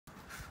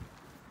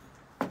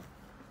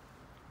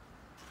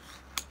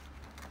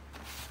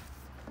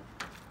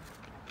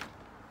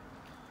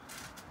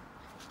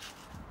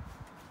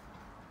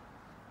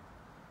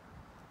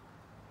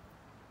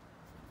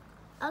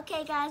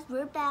Okay guys,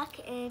 we're back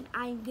and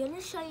I'm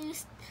gonna show you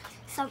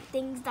some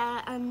things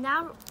that I'm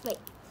now,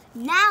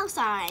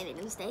 sorry, I made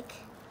a mistake.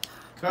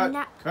 Cut.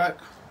 Sorry.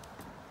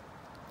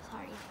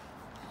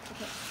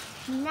 Okay,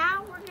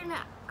 now we're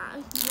gonna,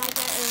 I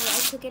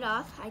took it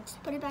off, I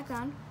just put it back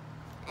on.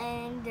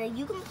 And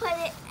you can put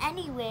it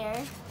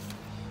anywhere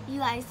you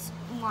guys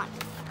want.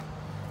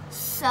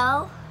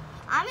 So,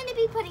 I'm gonna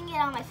be putting it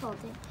on my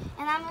folder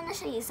and I'm gonna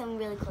show you some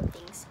really cool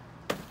things.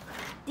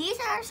 These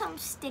are some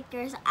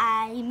stickers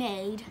I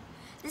made.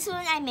 This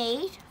one I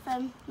made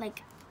from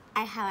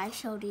how I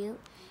showed you,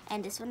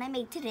 and this one I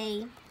made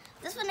today.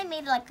 This one I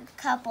made like a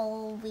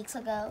couple weeks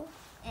ago,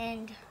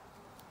 and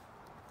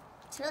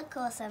it's really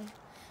cool. So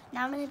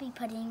now I'm gonna be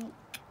putting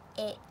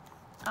it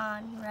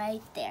on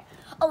right there.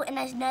 Oh, and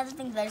there's another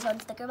thing. There's one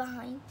sticker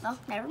behind. Oh,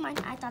 never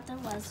mind. I thought there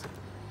was.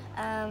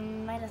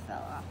 Might have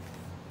fell off.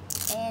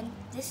 And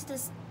this is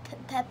this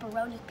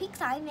pepperoni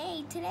pizza I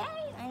made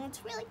today, and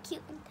it's really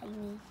cute and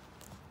tiny.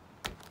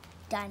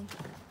 Done.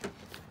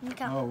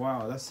 Oh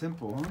wow, that's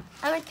simple, huh?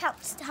 I'm gonna count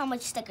how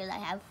much stickers I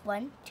have.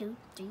 1, 2,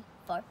 3,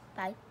 4,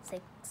 5,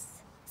 6.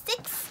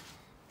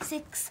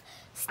 6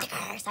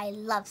 stickers. I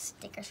love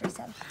stickers for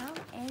somehow.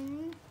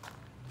 And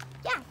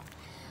yeah.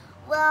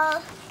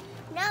 Well,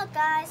 now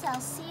guys,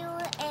 I'll see you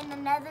in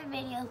another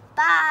video.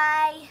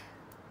 Bye.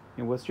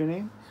 And what's your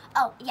name?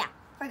 Oh yeah,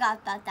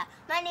 forgot about that.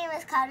 My name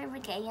is Claudia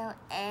Burgueño,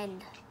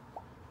 and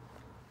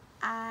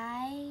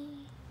I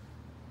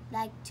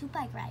like to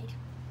bike ride.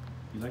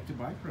 You like to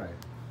bike ride?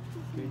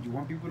 Okay, do you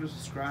want people to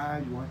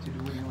subscribe? You want to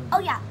do what you want to Oh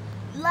do? yeah,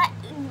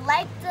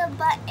 like the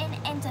button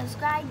and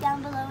subscribe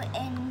down below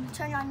and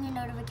turn on your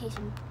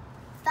notification.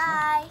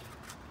 Bye.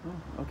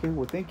 Oh, okay,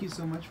 well thank you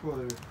so much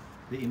for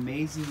the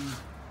amazing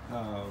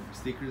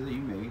stickers that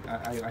you made.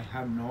 I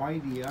have no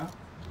idea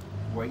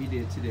what you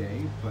did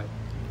today, but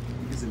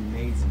it is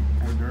amazing.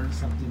 I learned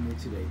something new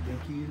today.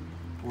 Thank you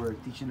for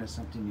teaching us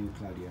something new,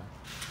 Claudia.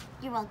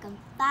 You're welcome.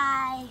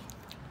 Bye.